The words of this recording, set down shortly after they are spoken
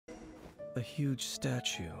A huge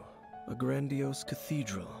statue, a grandiose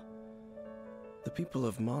cathedral. The people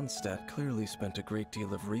of Mondstadt clearly spent a great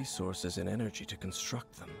deal of resources and energy to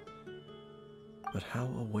construct them. But how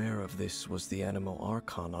aware of this was the Anemo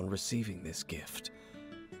Archon on receiving this gift?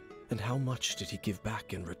 And how much did he give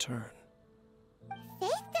back in return?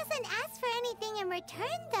 Faith doesn't ask for anything in return,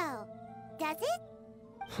 though, does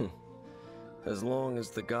it? As long as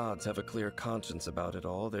the gods have a clear conscience about it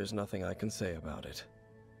all, there's nothing I can say about it.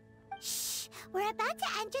 Shh! We're about to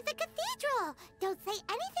enter the cathedral! Don't say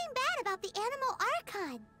anything bad about the Anemo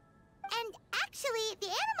Archon! And actually, the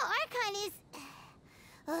Anemo Archon is...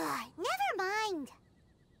 never mind!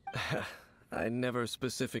 I never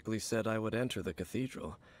specifically said I would enter the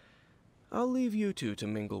cathedral. I'll leave you two to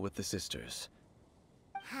mingle with the sisters.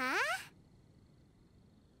 Huh?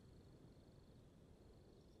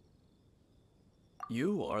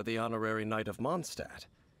 You are the honorary knight of Mondstadt.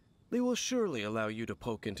 They will surely allow you to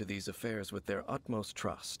poke into these affairs with their utmost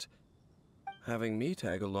trust. Having me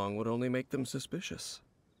tag along would only make them suspicious.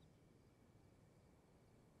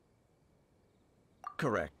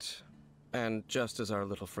 Correct. And just as our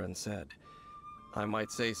little friend said, I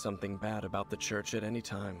might say something bad about the church at any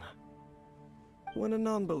time. When a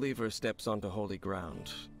non-believer steps onto holy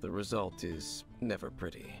ground, the result is never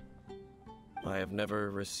pretty. I have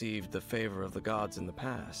never received the favor of the gods in the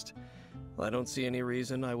past. I don't see any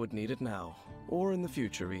reason I would need it now, or in the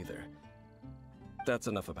future either. That's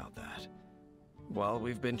enough about that. While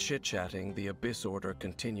we've been chit-chatting, the Abyss Order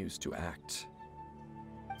continues to act.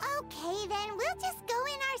 Okay then, we'll just go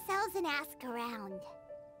in ourselves and ask around.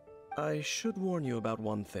 I should warn you about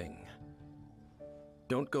one thing.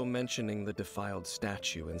 Don't go mentioning the defiled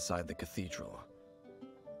statue inside the cathedral.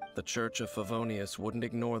 The Church of Favonius wouldn't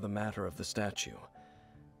ignore the matter of the statue.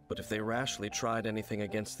 But if they rashly tried anything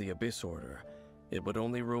against the Abyss Order, it would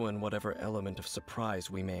only ruin whatever element of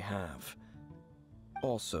surprise we may have.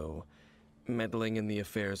 Also, meddling in the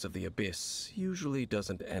affairs of the Abyss usually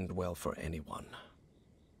doesn't end well for anyone.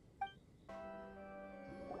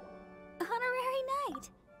 Honorary Knight!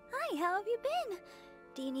 Hi, how have you been?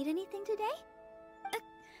 Do you need anything today?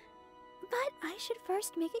 But I should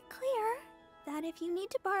first make it clear that if you need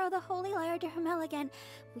to borrow the Holy Lyre to Hermel again,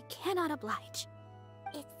 we cannot oblige.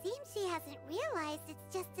 It seems she hasn't realized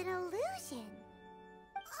it's just an illusion.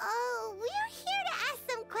 Oh, we're here to ask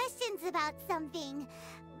some questions about something.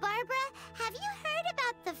 Barbara, have you heard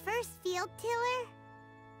about the first field tiller?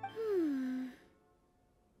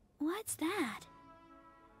 What's that?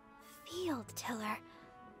 Field tiller.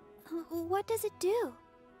 What does it do?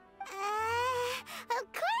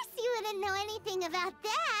 Of course you wouldn't know anything about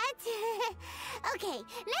that. Okay,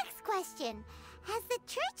 next question. Has the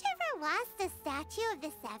church ever lost a statue of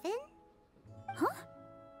the Seven? Huh?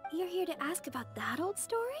 You're here to ask about that old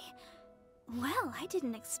story? Well, I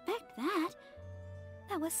didn't expect that.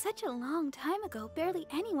 That was such a long time ago, barely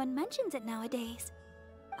anyone mentions it nowadays.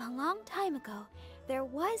 A long time ago, there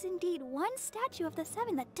was indeed one statue of the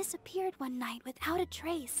Seven that disappeared one night without a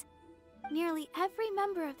trace. Nearly every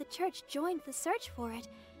member of the church joined the search for it,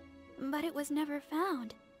 but it was never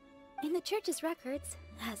found. In the church's records,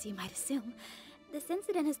 as you might assume, this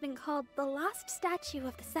incident has been called the Lost Statue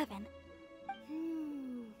of the Seven.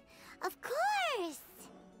 Of course!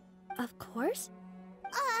 Of course?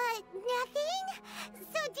 Nothing?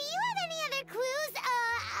 So do you have any other clues?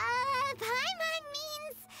 Paimon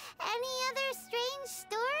means any other strange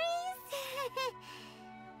stories?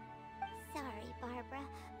 Sorry, Barbara,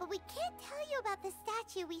 but we can't tell you about the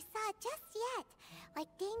statue we saw just yet. Like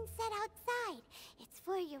Dane said outside, it's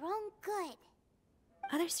for your own good.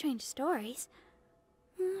 Other strange stories?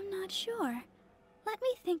 I'm not sure. Let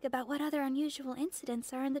me think about what other unusual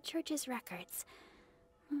incidents are in the church's records.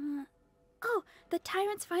 Oh, the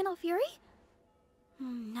Tyrant's Final Fury?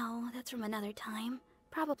 No, that's from another time.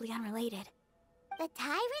 Probably unrelated. The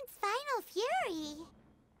Tyrant's Final Fury?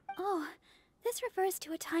 Oh, this refers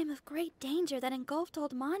to a time of great danger that engulfed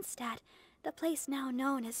old Mondstadt, the place now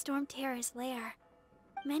known as Storm Terror's lair.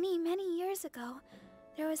 Many, many years ago,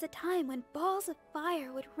 there was a time when balls of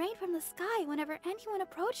fire would rain from the sky whenever anyone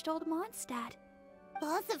approached old Mondstadt.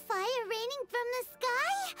 Balls of fire raining from the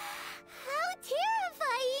sky? How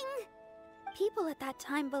terrifying! People at that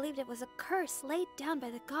time believed it was a curse laid down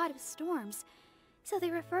by the god of storms, so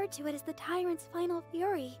they referred to it as the Tyrant's Final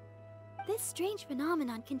Fury. This strange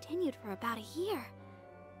phenomenon continued for about a year.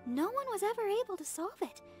 No one was ever able to solve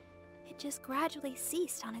it. It just gradually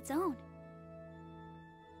ceased on its own.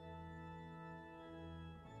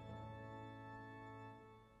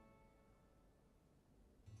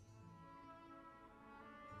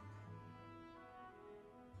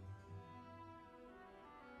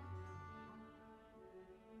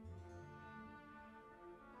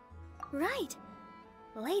 Right.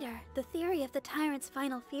 Later, the theory of the tyrant's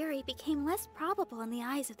final fury became less probable in the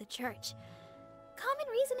eyes of the Church. Common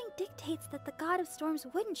reasoning dictates that the god of storms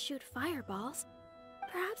wouldn't shoot fireballs.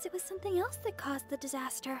 Perhaps it was something else that caused the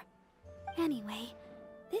disaster. Anyway,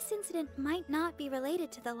 this incident might not be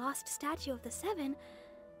related to the lost statue of the Seven,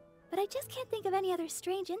 but I just can't think of any other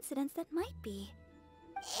strange incidents that might be.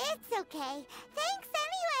 It's okay. Thanks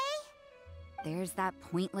anyway! There's that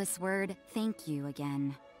pointless word, thank you,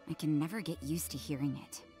 again. I can never get used to hearing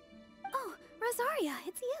it. Oh, Rosaria,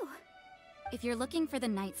 it's you. If you're looking for the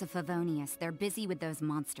Knights of Favonius, they're busy with those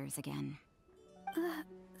monsters again.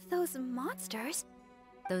 Those monsters?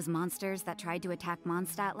 Those monsters that tried to attack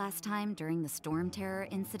Mondstadt last time during the Storm Terror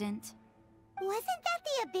incident? Wasn't that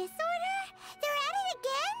the Abyss Order? They're at it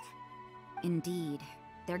again? Indeed.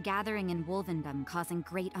 They're gathering in Wolvendom, causing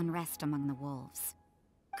great unrest among the wolves.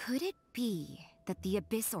 Could it be that the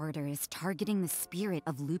Abyss Order is targeting the spirit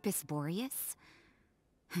of Lupus Boreas?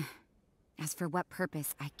 As for what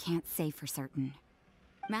purpose, I can't say for certain.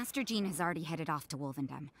 Master Jean has already headed off to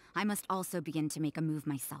Wolvendom. I must also begin to make a move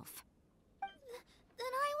myself. Then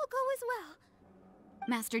I will go as well.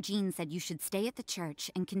 Master Jean said you should stay at the church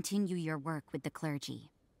and continue your work with the clergy.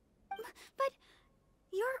 But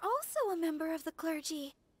you're also a member of the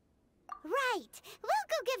clergy. Right! We'll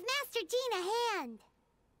go give Master Jean a hand!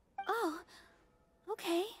 Oh,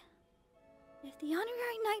 okay. If the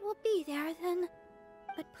Honorary Knight will be there, then...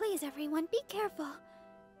 But please, everyone, be careful.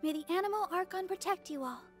 May the Animal Archon protect you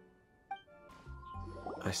all.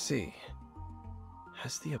 I see.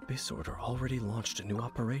 Has the Abyss Order already launched a new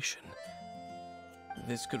operation?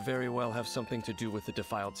 This could very well have something to do with the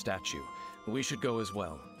defiled statue. We should go as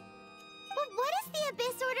well. But what is the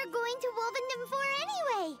Abyss Order going to Wolvendom for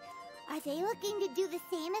anyway? Are they looking to do the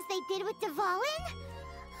same as they did with Dvalin?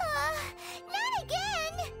 Not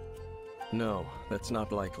again! No, that's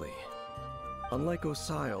not likely. Unlike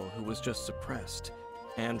Osile, who was just suppressed,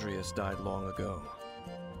 Andreas died long ago.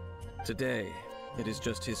 Today, it is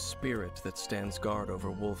just his spirit that stands guard over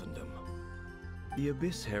Wolvendom. The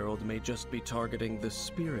Abyss Herald may just be targeting the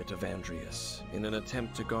spirit of Andreas in an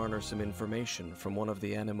attempt to garner some information from one of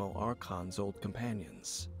the Animal Archon's old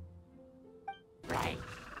companions. Right.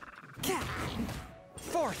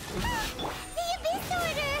 Forth! The Abyss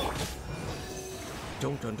Order!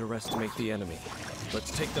 Don't underestimate the enemy.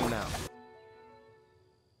 Let's take them now.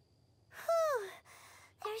 Whew.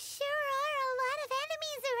 There sure are a lot of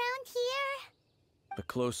enemies around here. The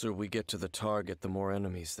closer we get to the target, the more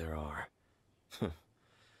enemies there are.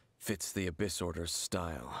 Fits the Abyss Order's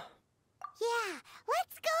style. Yeah,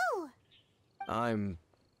 let's go! I'm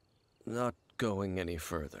not going any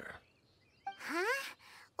further. Huh?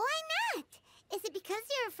 Why not? Is it because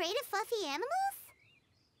you're afraid of fluffy animals?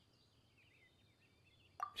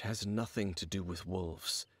 It has nothing to do with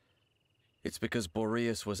wolves. It's because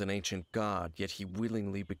Boreas was an ancient god, yet he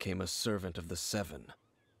willingly became a servant of the Seven.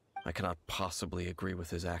 I cannot possibly agree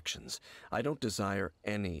with his actions. I don't desire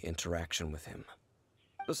any interaction with him.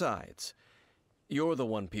 Besides, you're the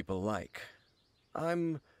one people like.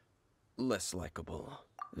 I'm less likable.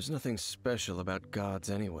 There's nothing special about gods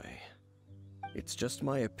anyway. It's just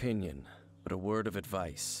my opinion, but a word of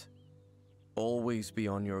advice. Always be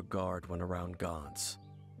on your guard when around gods.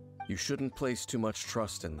 You shouldn't place too much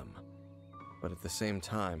trust in them. But at the same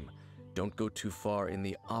time, don't go too far in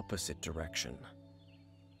the opposite direction.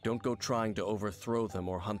 Don't go trying to overthrow them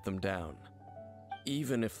or hunt them down,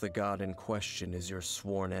 even if the god in question is your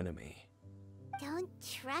sworn enemy. Don't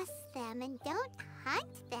trust them and don't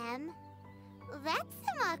hunt them. That's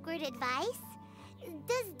some awkward advice.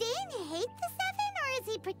 Does Dane hate the Seven, or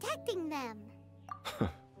is he protecting them?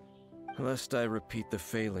 Lest I repeat the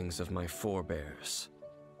failings of my forebears,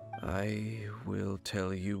 I will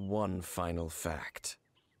tell you one final fact.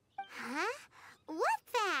 Huh? What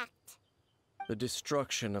fact? The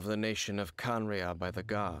destruction of the nation of Khaenri'ah by the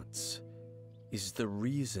gods is the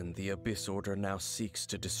reason the Abyss Order now seeks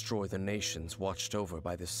to destroy the nations watched over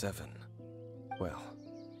by the Seven. Well,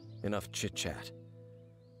 enough chit-chat.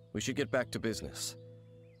 We should get back to business.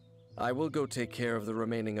 I will go take care of the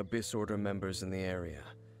remaining Abyss Order members in the area.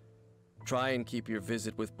 Try and keep your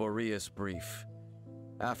visit with Boreas brief.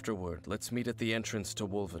 Afterward, let's meet at the entrance to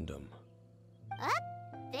Wolvendom.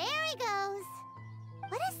 Up, there he goes.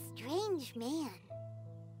 What a strange man.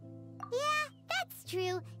 Yeah, that's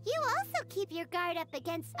true. You also keep your guard up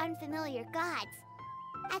against unfamiliar gods.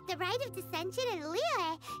 At the Rite of Dissension in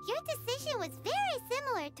Liyue, your decision was very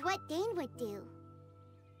similar to what Dane would do.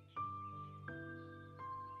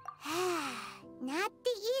 Not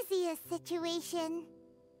the easiest situation.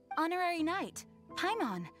 Honorary Knight,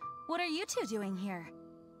 Paimon, what are you two doing here?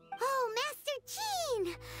 Oh, Master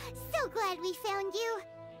Jean! So glad we found you.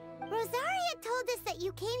 Rosaria told us that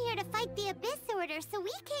you came here to fight the Abyss Order, so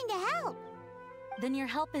we came to help. Then your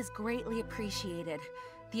help is greatly appreciated.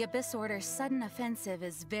 The Abyss Order's sudden offensive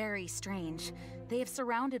is very strange. They have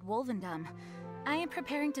surrounded Wolvendom. I am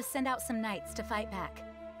preparing to send out some knights to fight back.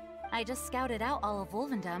 I just scouted out all of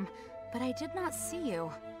Wolvendom, but I did not see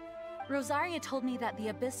you. Rosaria told me that the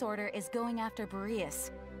Abyss Order is going after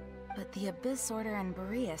Boreas. But the Abyss Order and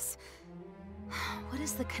Boreas... what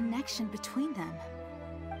is the connection between them?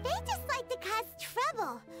 They just like to cause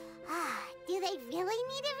trouble. Do they really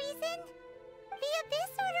need a reason? The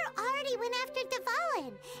Abyss Order already went after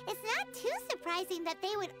Dvalin. It's not too surprising that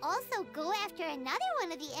they would also go after another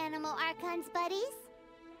one of the Animal Archon's buddies.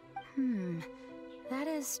 That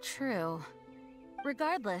is true.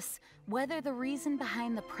 Regardless, whether the reason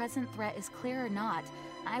behind the present threat is clear or not,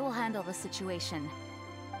 I will handle the situation.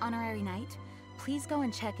 Honorary Knight, please go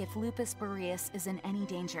and check if Lupus Boreas is in any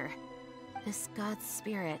danger. This god's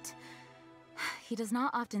spirit... he does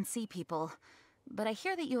not often see people, but I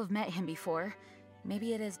hear that you have met him before.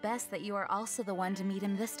 Maybe it is best that you are also the one to meet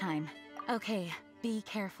him this time. Okay, be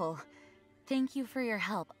careful. Thank you for your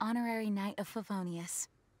help, Honorary Knight of Favonius.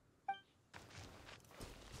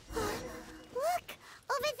 Look!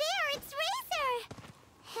 Over there, it's Razor!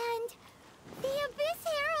 And the Abyss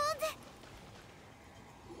Herald!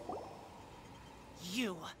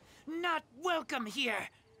 You, not welcome here!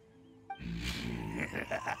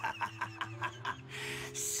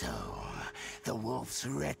 So, the wolf's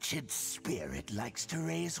wretched spirit likes to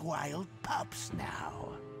raise wild pups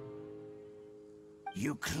now.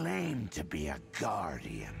 You claim to be a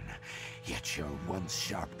guardian, yet your once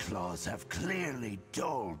sharp claws have clearly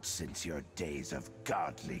dulled since your days of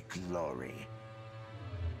godly glory.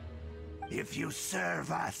 If you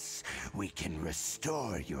serve us, we can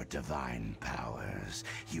restore your divine powers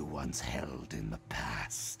you once held in the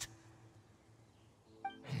past.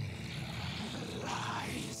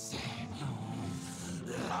 Lies.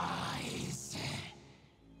 Lies.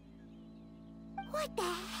 What the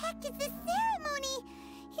heck is this ceremony?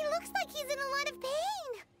 He looks like he's in a lot of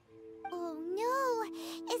pain. Oh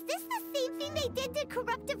no, is this the same thing they did to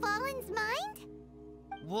corrupt Dvalin's mind?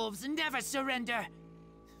 Wolves never surrender!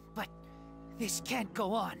 But this can't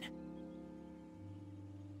go on.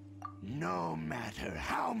 No matter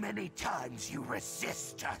how many times you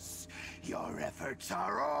resist us, your efforts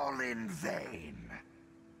are all in vain.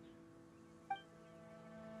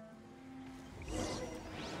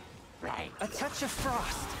 Right. A touch of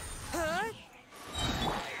frost. Huh?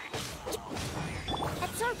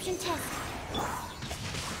 Absorption test.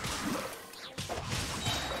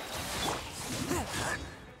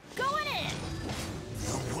 Going in!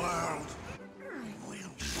 The world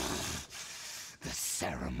will... The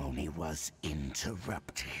ceremony was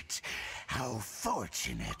interrupted. How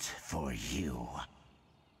fortunate for you.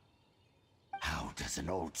 How does an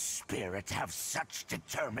old spirit have such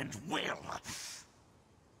determined will?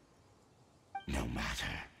 No matter.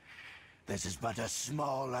 This is but a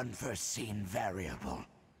small unforeseen variable.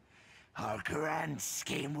 Our grand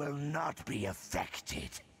scheme will not be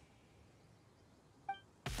affected.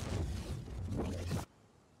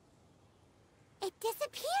 It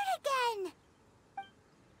disappeared again!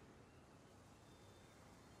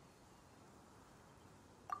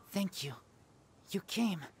 Thank you. You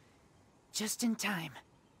came. Just in time.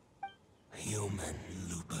 Human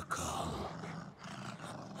Lupercal.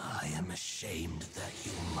 I am ashamed that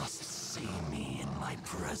you must see me in my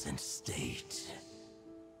present state.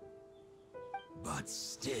 But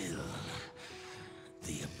still,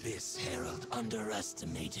 the Abyss Herald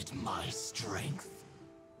underestimated my strength.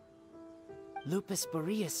 Lupus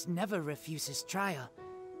Boreas never refuses trial,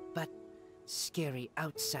 but scary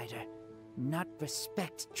outsider, not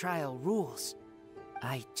respect trial rules.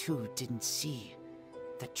 I too didn't see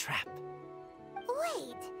the trap.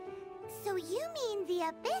 Wait, so you mean the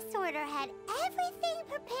Abyss Order had everything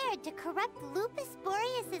prepared to corrupt Lupus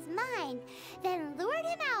Boreas' mind, then lured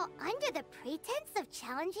him out under the pretense of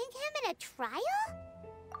challenging him in a trial?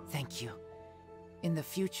 Thank you. In the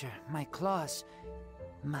future, my claws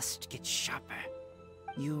must get sharper.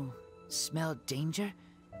 You smelled danger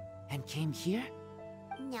and came here?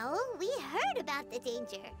 No, we heard about the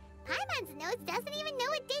danger. Paimon's nose doesn't even know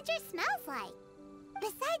what danger smells like.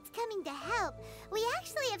 Besides coming to help, we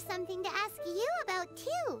actually have something to ask you about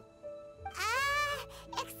too.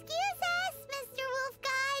 Excuse us, Mr. Wolf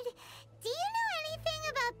God. Do you know anything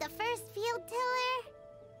about the first field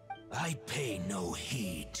tiller? I pay no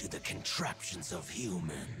heed to the contraptions of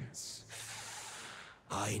humans.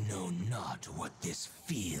 I know not what this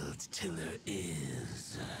field tiller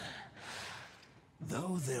is.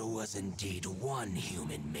 Though there was indeed one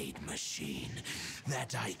human-made machine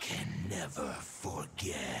that I can never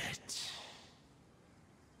forget.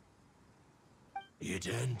 It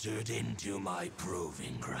entered into my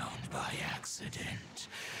proving ground by accident,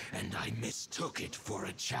 and I mistook it for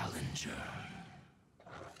a challenger.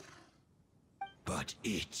 But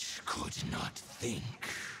it could not think,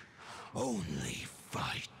 only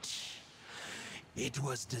fight. It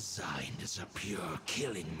was designed as a pure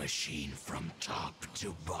killing machine from top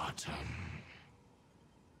to bottom.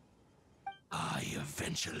 I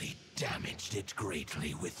eventually damaged it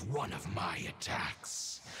greatly with one of my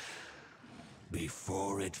attacks.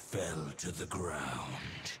 Before it fell to the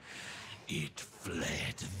ground, it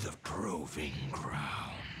fled the proving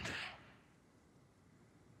ground.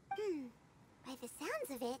 By the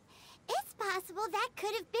sounds of it, it's possible that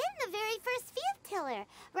could have been the very first field tiller,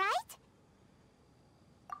 right?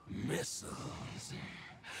 Missiles.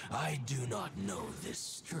 I do not know this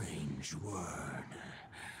strange word.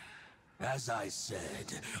 As I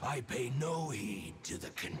said, I pay no heed to the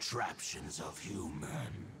contraptions of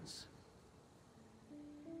humans.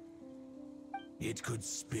 It could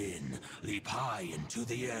spin, leap high into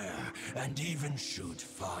the air, and even shoot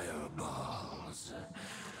fireballs.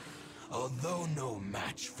 Although no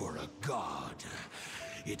match for a god,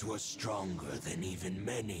 it was stronger than even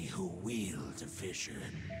many who wield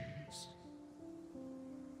visions.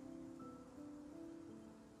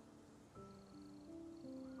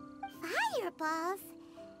 Fireballs?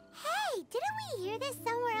 Hey, didn't we hear this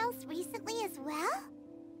somewhere else recently as well?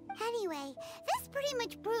 Anyway, this pretty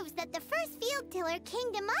much proves that the first field tiller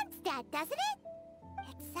came to Mondstadt, doesn't it?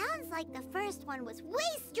 It sounds like the first one was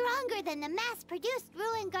way stronger than the mass-produced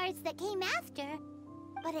ruin guards that came after.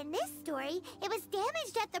 But in this story, it was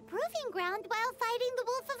damaged at the proving ground while fighting the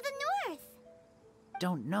Wolf of the North.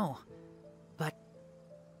 Don't know, but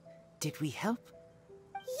did we help?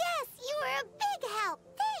 Yes, you were a big help.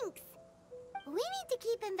 Thanks. We need to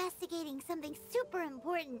keep investigating something super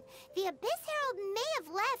important. The Abyss Herald may have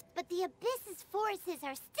left, but the Abyss's forces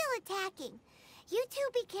are still attacking. You two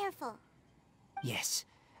be careful. Yes,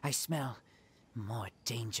 I smell more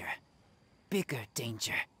danger. Bigger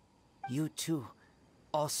danger. You too,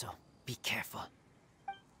 also be careful.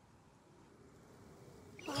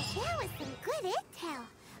 Well, that was some good intel.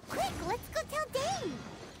 Quick, let's go tell Dane.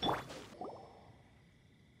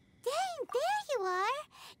 Dane, there you are.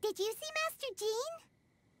 Did you see Master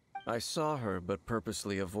Jean? I saw her, but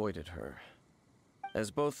purposely avoided her. As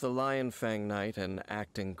both the Lion Fang Knight and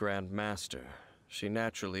acting Grand Master, she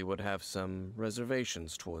naturally would have some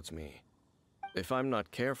reservations towards me. If I'm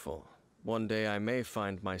not careful, one day I may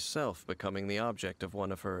find myself becoming the object of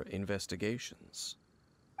one of her investigations.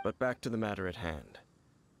 But back to the matter at hand.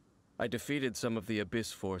 I defeated some of the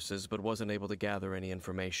Abyss forces, but wasn't able to gather any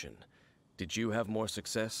information. Did you have more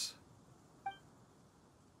success?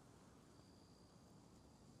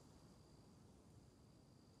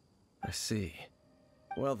 I see.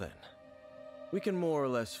 Well then, we can more or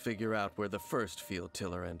less figure out where the first field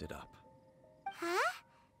tiller ended up. Huh?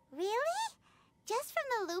 Really? Just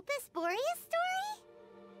from the Lupus Boreas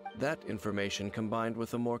story? That information combined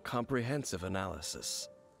with a more comprehensive analysis.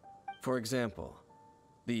 For example,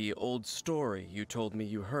 the old story you told me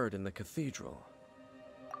you heard in the cathedral.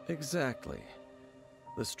 Exactly.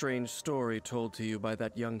 The strange story told to you by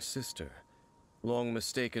that young sister, long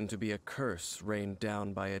mistaken to be a curse rained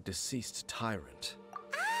down by a deceased tyrant.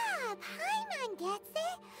 Ah, Paimon gets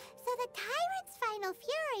it. So the tyrant's final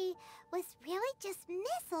fury was really just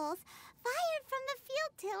missiles fired from the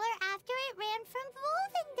field tiller after it ran from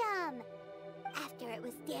Wolvendom. After it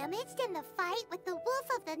was damaged in the fight with the Wolf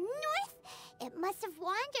of the North, it must have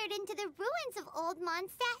wandered into the ruins of Old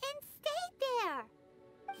Mondstadt and stayed there.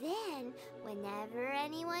 Then, whenever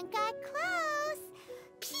anyone got close,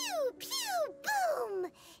 pew, pew,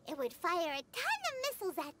 boom! It would fire a ton of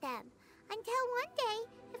missiles at them. Until one day,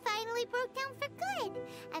 it finally broke down for good,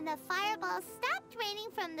 and the fireballs stopped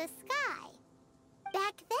raining from the sky.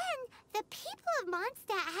 Back then, the people of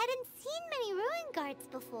Mondstadt hadn't seen many ruin guards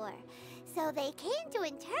before, so they came to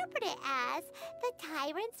interpret it as the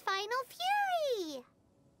tyrant's final fury.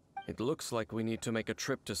 It looks like we need to make a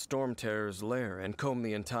trip to Storm Terror's lair and comb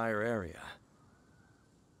the entire area.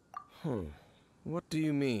 What do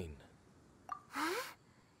you mean? Huh?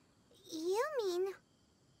 You mean...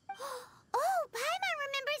 Oh, Paimon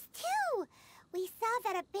remembers too! We saw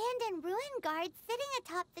that abandoned ruin guard sitting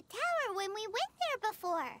atop the tower when we went there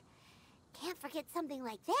before. Can't forget something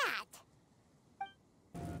like that.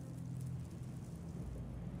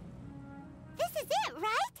 This is it,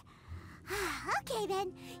 right? Okay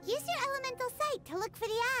then, use your elemental sight to look for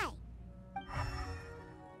the eye.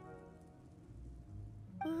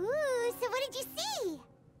 What'd you see?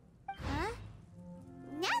 Huh?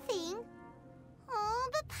 Nothing? Oh,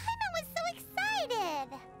 but Paimon was so excited!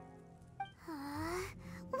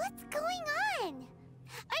 What's going on?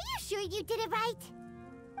 Are you sure you did it right?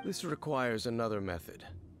 This requires another method.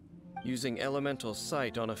 Using elemental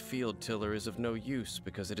sight on a field tiller is of no use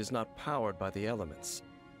because it is not powered by the elements.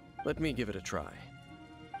 Let me give it a try.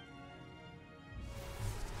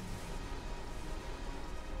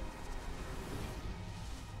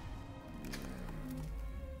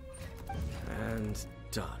 And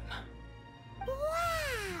done.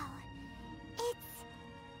 Wow!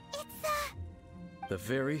 It's the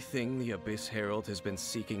very thing the Abyss Herald has been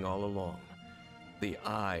seeking all along. The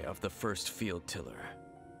eye of the first field tiller.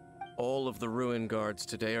 All of the ruin guards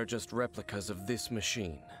today are just replicas of this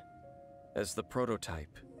machine. As the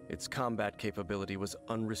prototype, its combat capability was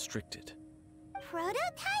unrestricted.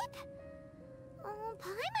 Prototype? Oh,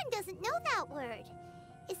 Paimon doesn't know that word.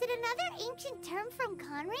 Is it another ancient term from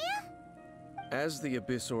Conria? As the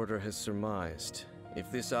Abyss Order has surmised, if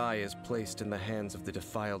this eye is placed in the hands of the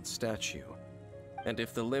defiled statue, and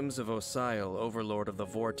if the limbs of Osial, Overlord of the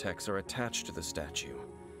Vortex, are attached to the statue,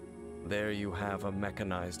 there you have a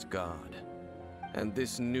mechanized god. And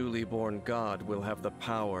this newly born god will have the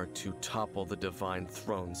power to topple the divine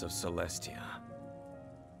thrones of Celestia.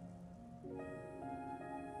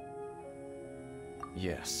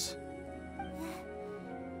 Yes.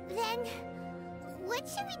 Then, what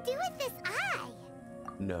should we do with this eye?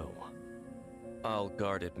 No. I'll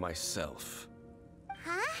guard it myself.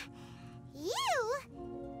 Huh? You?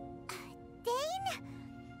 Dane?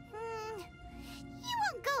 You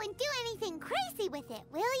won't go and do anything crazy with it,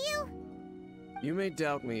 will you? You may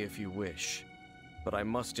doubt me if you wish, but I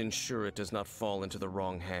must ensure it does not fall into the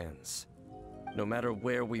wrong hands. No matter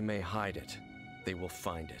where we may hide it, they will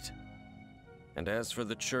find it. And as for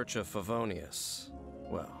the Church of Favonius,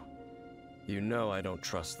 well, you know I don't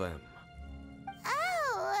trust them.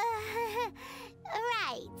 Oh,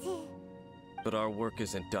 right. But our work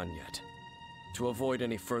isn't done yet. To avoid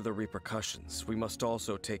any further repercussions, we must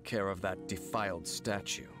also take care of that defiled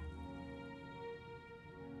statue.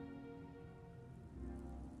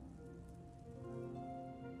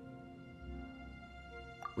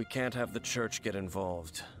 We can't have the church get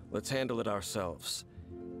involved. Let's handle it ourselves.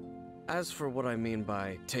 As for what I mean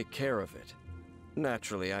by take care of it,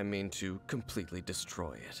 naturally I mean to completely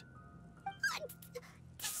destroy it.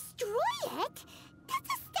 Destroy it? That's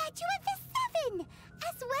a statue of the Seven!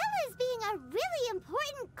 As well as being a really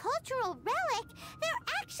important cultural relic, they're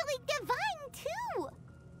actually divine too!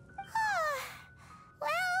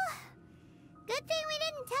 Well, good thing we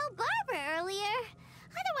didn't tell Barbara earlier.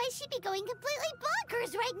 Otherwise she'd be going completely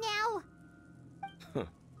bonkers right now!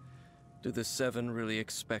 Do the Seven really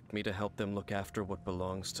expect me to help them look after what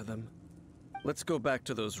belongs to them? Let's go back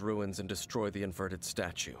to those ruins and destroy the inverted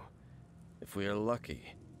statue. If we are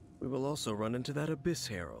lucky, we will also run into that Abyss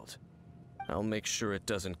Herald. I'll make sure it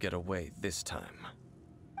doesn't get away this time.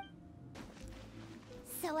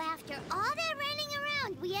 So after all that running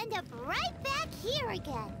around, we end up right back here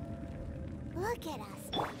again. Look at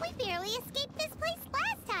us. We barely escaped this place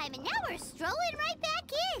last time, and now we're strolling right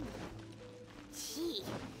back in. Gee,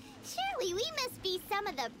 surely we must be some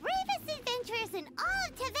of the bravest adventurers in all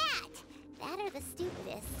of Teyvat. That or the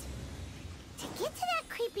stupidest. To get to that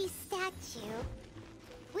creepy statue,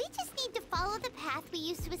 we just need to follow the path we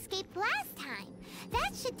used to escape last time.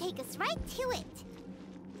 That should take us right to it.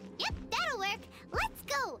 Yep, that'll work. Let's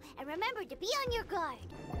go, and remember to be on your guard.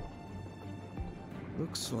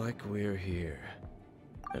 Looks like we're here.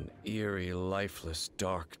 An eerie, lifeless,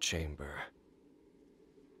 dark chamber.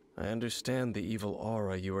 I understand the evil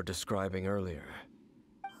aura you were describing earlier.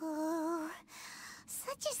 Oh,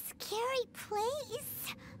 such a scary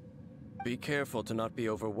place. Be careful to not be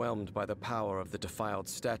overwhelmed by the power of the defiled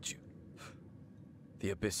statue.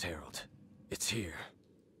 The Abyss Herald. It's here.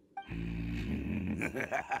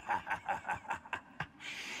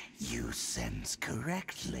 You sense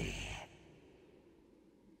correctly.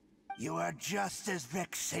 You are just as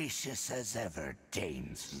vexatious as ever,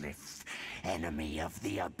 Dainsliff, enemy of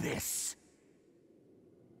the Abyss.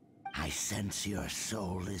 I sense your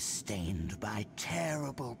soul is stained by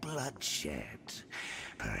terrible bloodshed,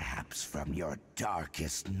 perhaps from your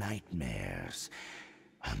darkest nightmares,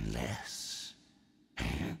 unless...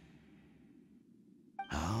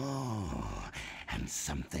 Oh, and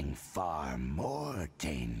something far more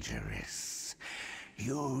dangerous.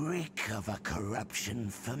 You reek of a corruption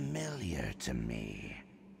familiar to me.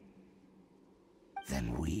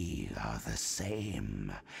 Then we are the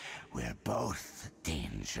same. We're both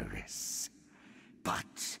dangerous.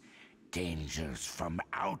 But Dangers from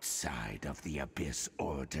outside of the Abyss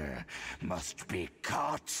Order must be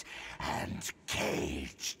caught and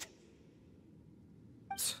caged.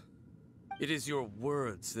 It is your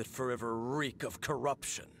words that forever reek of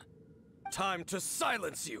corruption. Time to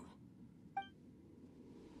silence you!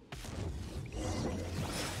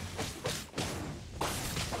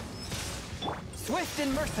 Swift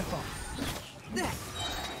and merciful.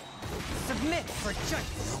 Submit for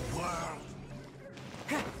justice. The world.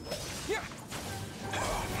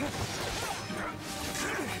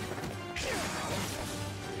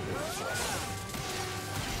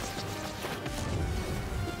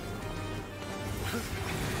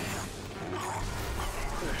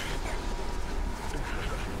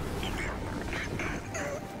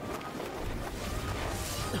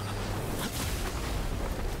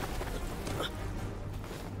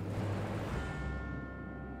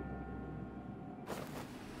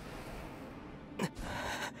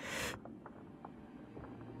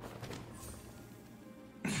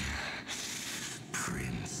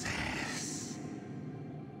 Princess.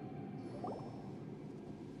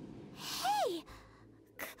 Hey!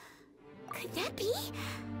 Could that be?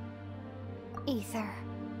 Ether.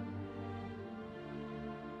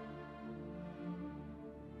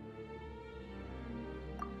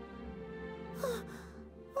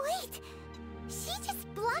 Wait! She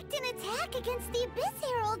just blocked an attack against the Abyss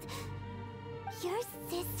Herald! Your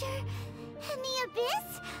sister and the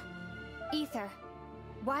Abyss? Ether,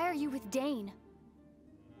 why are you with Dane?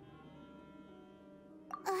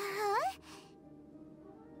 Uh-huh.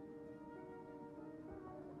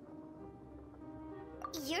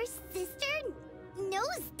 Your sister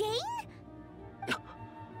knows Dane?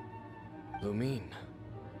 Lumine,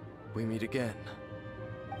 we meet again.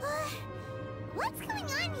 What's going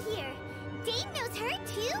on here? Dane knows her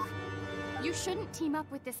too? You shouldn't team up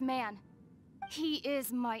with this man. He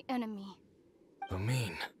is my enemy.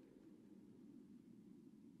 Lumine.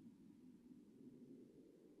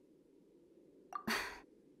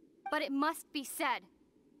 But it must be said.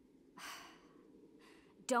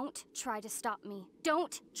 Don't try to stop me.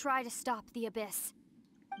 Don't try to stop the Abyss.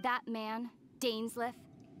 That man, Dainsleif,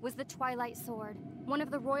 was the Twilight Sword, one of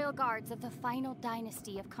the royal guards of the final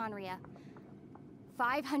dynasty of Conria.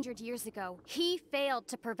 500 years ago, he failed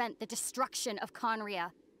to prevent the destruction of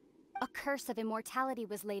Conria. A curse of immortality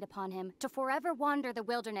was laid upon him to forever wander the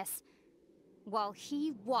wilderness, while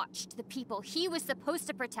he watched the people he was supposed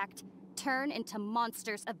to protect turn into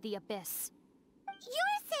monsters of the Abyss.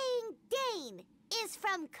 You're saying Dane is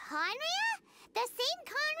from Conria? The same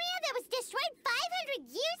Conria that was destroyed 500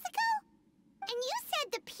 years ago? And you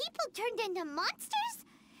said the people turned into monsters?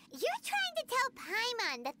 You're trying to tell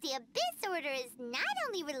Paimon that the Abyss Order is not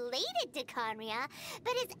only related to Conria,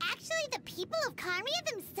 but is actually the people of Conria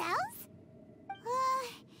themselves?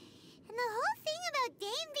 And the whole thing about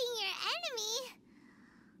Dane being your enemy...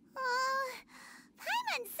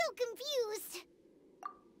 Paimon's so confused.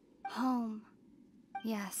 Home.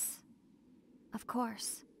 Yes. Of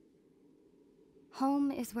course.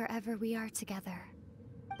 Home is wherever we are together.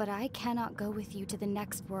 But I cannot go with you to the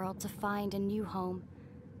next world to find a new home.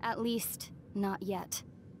 At least, not yet.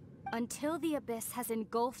 Until the Abyss has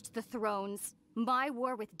engulfed the thrones, my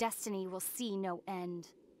war with destiny will see no end.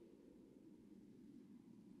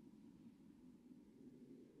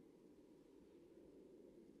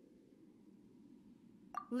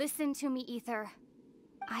 Listen to me, Ether.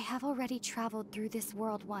 I have already traveled through this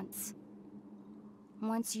world once.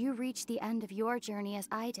 Once you reach the end of your journey as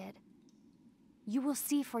I did, you will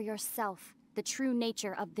see for yourself the true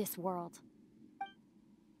nature of this world.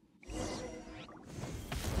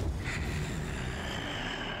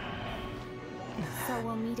 So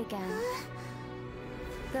we'll meet again.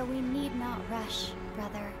 Though we need not rush,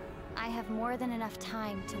 brother. I have more than enough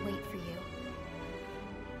time to wait for you.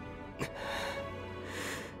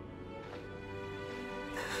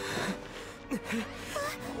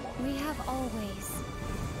 We have always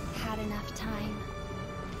had enough time.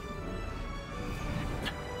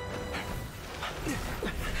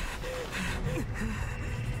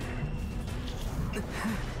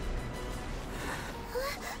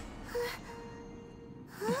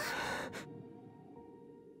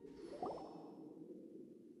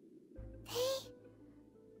 They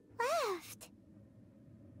left.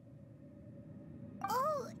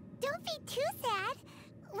 Oh, don't be too sad.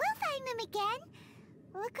 We'll find them again.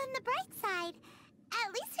 Look on the bright side.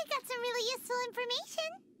 At least we got some really useful information.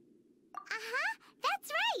 Uh-huh,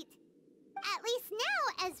 that's right. At least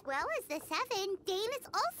now, as well as the Seven, Dane is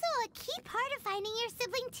also a key part of finding your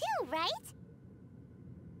sibling too, right?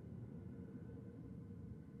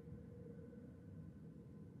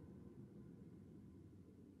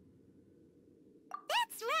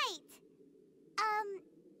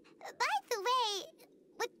 By the way,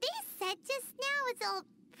 what they said just now is all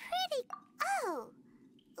pretty... Oh,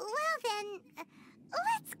 well then,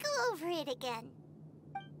 let's go over it again.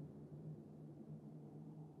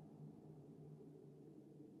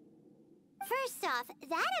 First off,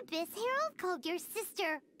 that Abyss Herald called your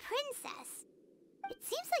sister Princess. It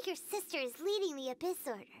seems like your sister is leading the Abyss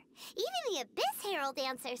Order. Even the Abyss Herald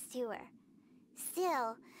answers to her.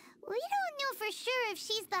 Still, we don't know for sure if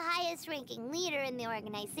she's the highest-ranking leader in the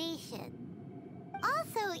organization.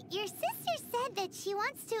 Also, your sister said that she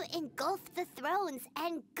wants to engulf the thrones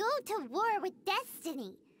and go to war with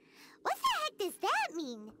Destiny. What the heck does that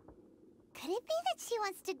mean? Could it be that she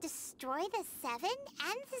wants to destroy the Seven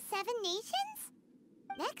and the Seven Nations?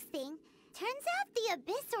 Next thing, turns out the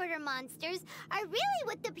Abyss Order monsters are really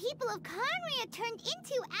what the people of Conria turned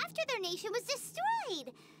into after their nation was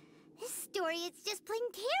destroyed. This story is just plain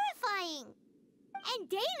terrifying. And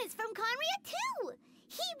Dane is from Conria too.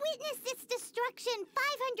 He witnessed its destruction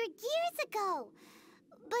 500 years ago.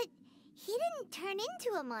 But he didn't turn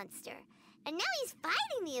into a monster. And now he's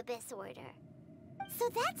fighting the Abyss Order. So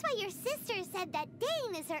that's why your sister said that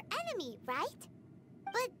Dane is her enemy, right?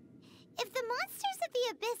 But if the monsters of the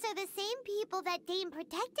Abyss are the same people that Dane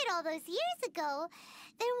protected all those years ago,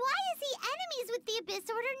 then why is he enemies with the Abyss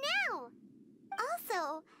Order now?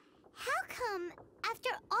 Also, how come, after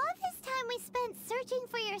all this time we spent searching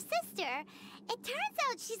for your sister, it turns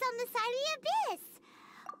out she's on the side of the Abyss?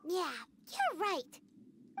 Yeah, you're right.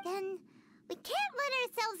 Then we can't let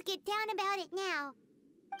ourselves get down about it now.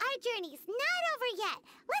 Our journey's not over yet.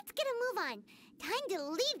 Let's get a move on. Time to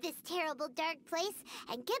leave this terrible dark place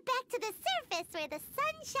and get back to the surface where the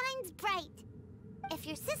sun shines bright. If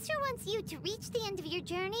your sister wants you to reach the end of your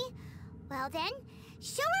journey, well then,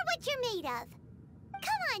 show her what you're made of.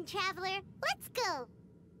 Come on, traveler, let's go.